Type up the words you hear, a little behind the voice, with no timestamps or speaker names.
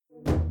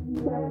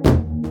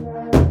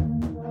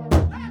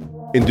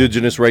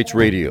Indigenous Rights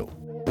Radio,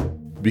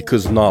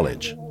 because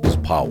knowledge is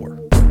power.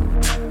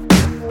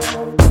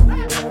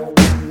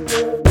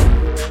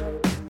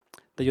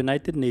 The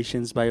United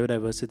Nations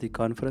Biodiversity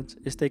Conference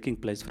is taking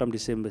place from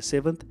December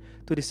 7th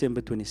to December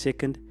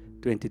 22nd,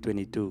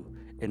 2022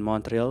 in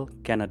Montreal,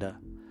 Canada.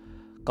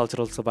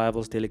 Cultural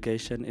Survival's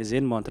delegation is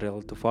in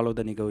Montreal to follow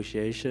the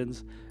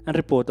negotiations and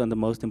report on the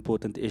most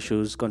important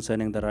issues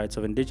concerning the rights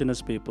of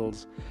Indigenous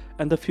peoples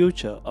and the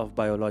future of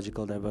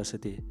biological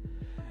diversity.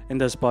 In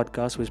this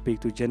podcast, we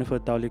speak to Jennifer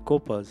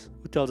Tauli-Koppers,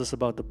 who tells us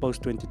about the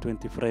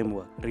post-2020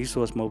 framework,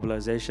 resource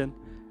mobilization,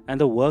 and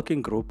the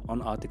working group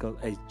on Article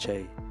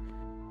 8J.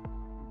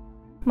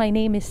 My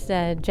name is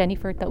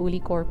Jennifer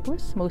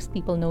Tauli-Koppers. Most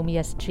people know me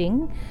as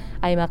Jing.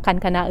 I'm a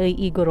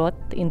Kankanaey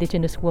Igorot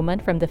indigenous woman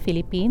from the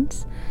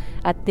Philippines.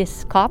 At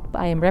this COP,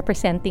 I am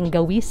representing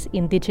Gawis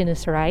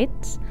Indigenous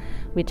Rights,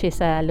 which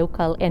is a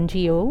local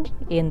NGO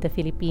in the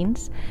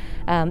Philippines.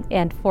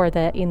 And for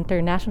the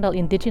International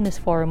Indigenous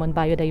Forum on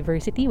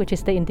Biodiversity, which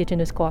is the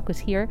Indigenous Caucus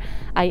here,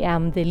 I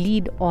am the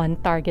lead on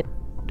targets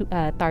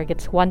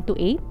 1 to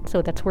 8,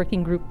 so that's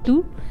Working Group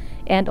 2,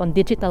 and on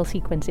digital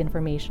sequence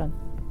information.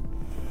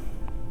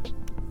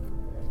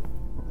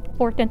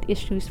 Important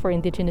issues for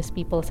Indigenous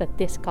peoples at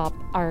this COP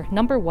are,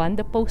 number one,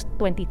 the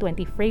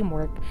post-2020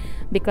 framework,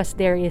 because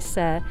there is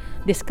a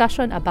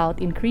discussion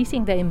about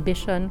increasing the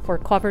ambition for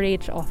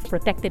coverage of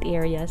protected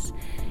areas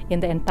in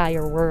the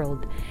entire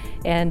world.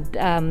 And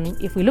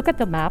if we look at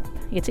the map,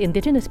 it's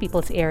Indigenous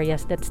peoples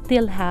areas that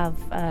still have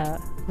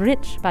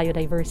rich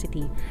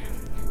biodiversity.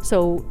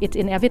 So it's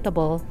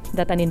inevitable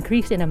that an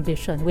increase in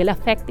ambition will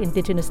affect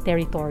Indigenous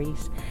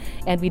territories.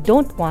 And we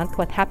don't want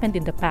what happened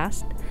in the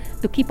past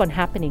to keep on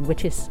happening,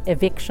 which is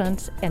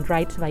evictions and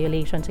rights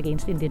violations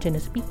against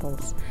Indigenous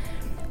peoples.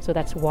 So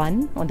that's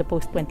one on the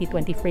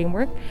post-2020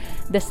 framework.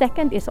 The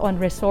second is on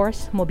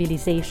resource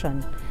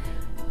mobilization.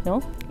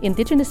 No?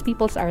 Indigenous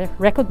peoples are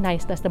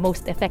recognized as the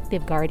most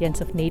effective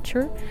guardians of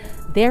nature.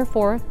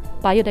 Therefore,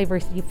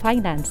 biodiversity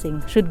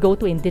financing should go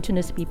to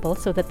Indigenous people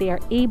so that they are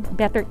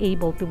better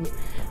able to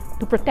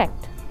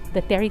protect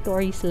the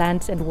territories,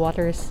 lands, and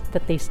waters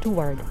that they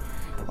steward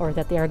or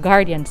that they are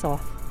guardians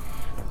of.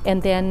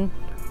 And then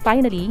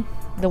finally,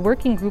 the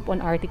working group on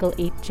Article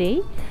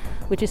 8J,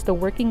 which is the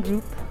working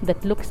group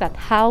that looks at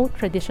how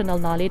traditional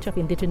knowledge of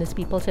Indigenous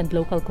peoples and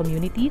local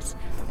communities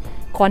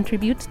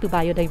contributes to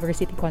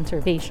biodiversity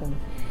conservation.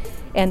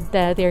 And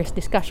there's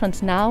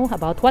discussions now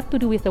about what to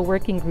do with the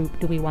working group.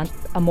 Do we want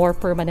a more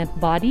permanent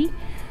body?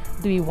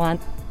 Do we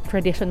want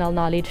traditional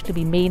knowledge to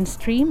be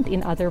mainstreamed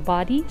in other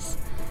bodies?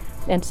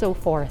 And so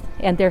forth.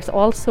 And there's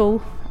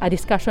also a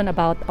discussion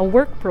about a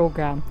work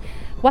program.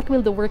 What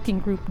will the working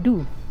group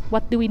do?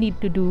 What do we need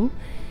to do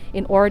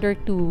in order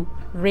to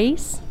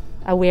raise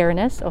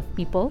awareness of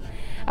people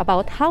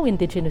about how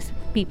Indigenous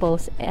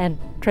peoples and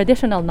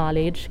traditional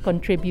knowledge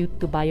contribute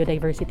to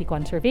biodiversity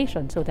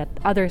conservation so that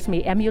others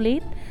may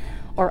emulate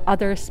or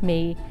others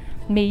may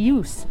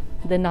use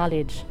the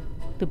knowledge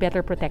to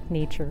better protect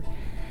nature.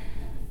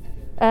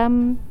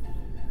 In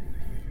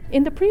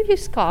the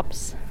previous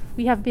COPs,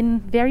 we have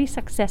been very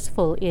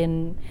successful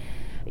in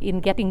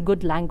getting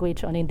good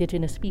language on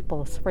Indigenous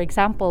peoples. For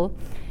example,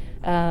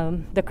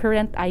 the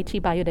current Aichi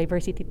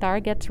biodiversity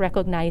targets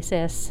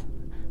recognizes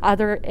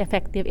other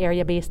effective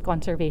area-based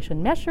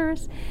conservation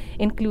measures,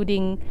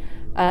 including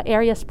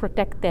areas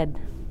protected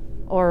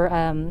or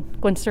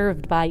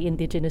conserved by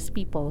Indigenous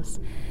peoples.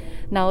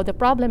 Now, the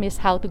problem is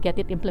how to get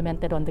it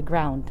implemented on the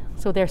ground.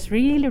 So there's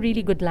really,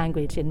 really good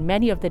language in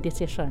many of the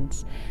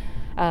decisions,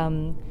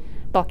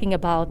 talking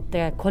about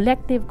the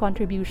collective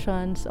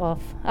contributions of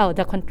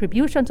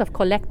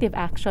collective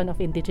action of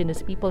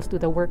Indigenous peoples to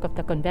the work of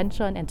the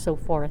convention and so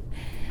forth.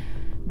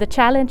 The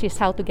challenge is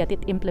how to get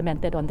it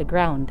implemented on the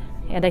ground.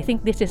 And I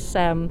think this is,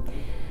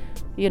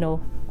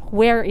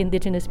 where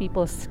Indigenous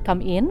peoples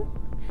come in,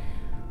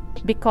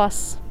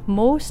 because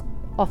most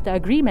of the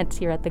agreements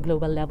here at the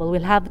global level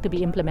will have to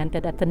be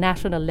implemented at the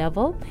national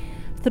level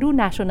through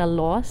national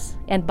laws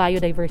and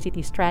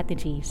biodiversity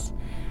strategies.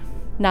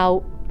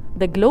 Now,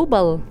 the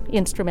global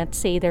instruments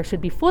say there should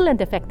be full and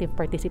effective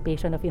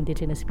participation of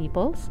Indigenous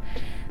peoples.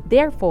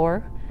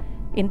 Therefore,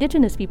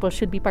 Indigenous people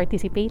should be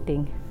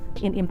participating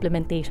in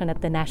implementation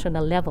at the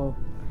national level.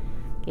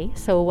 Okay,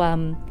 so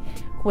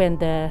when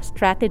the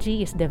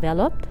strategy is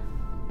developed,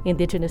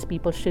 Indigenous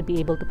people should be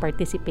able to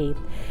participate.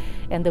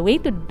 And the way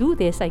to do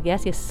this, I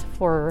guess, is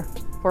for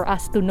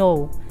us to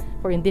know,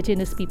 for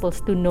Indigenous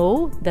peoples to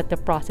know that the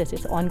process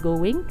is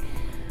ongoing.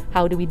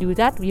 How do we do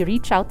that? We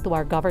reach out to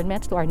our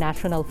governments, to our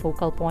national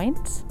focal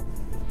points,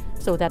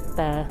 so that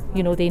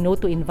they know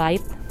to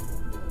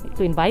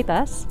invite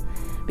us,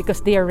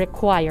 because they are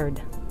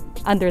required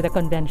under the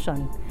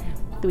convention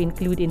to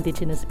include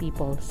Indigenous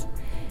peoples.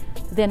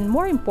 Then,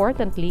 more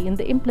importantly, in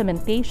the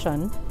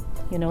implementation,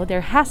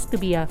 there has to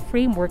be a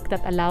framework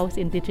that allows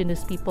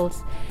Indigenous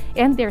peoples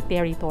and their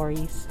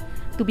territories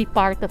to be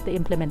part of the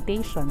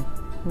implementation.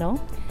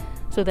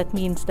 So that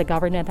means the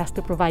government has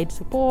to provide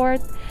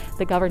support,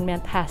 the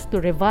government has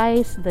to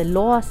revise the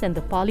laws and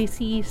the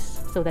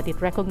policies so that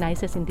it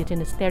recognizes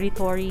indigenous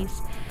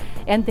territories,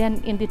 and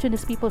then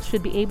indigenous peoples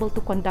should be able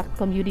to conduct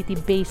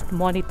community-based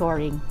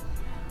monitoring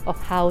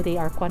of how they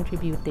are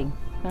contributing.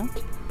 Huh?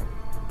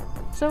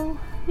 So,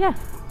 yeah.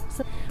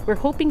 So we're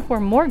hoping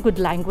for more good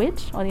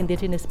language on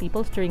indigenous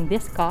peoples during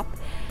this COP,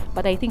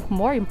 but I think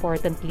more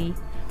importantly,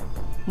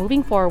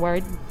 moving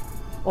forward,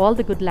 all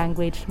the good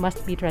language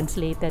must be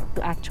translated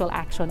to actual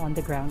action on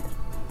the ground.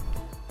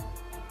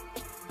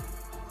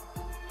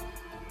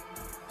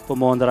 For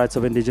more on the rights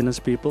of indigenous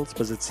peoples,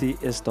 visit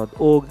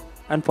cs.org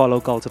and follow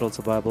Cultural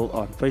Survival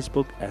on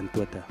Facebook and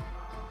Twitter.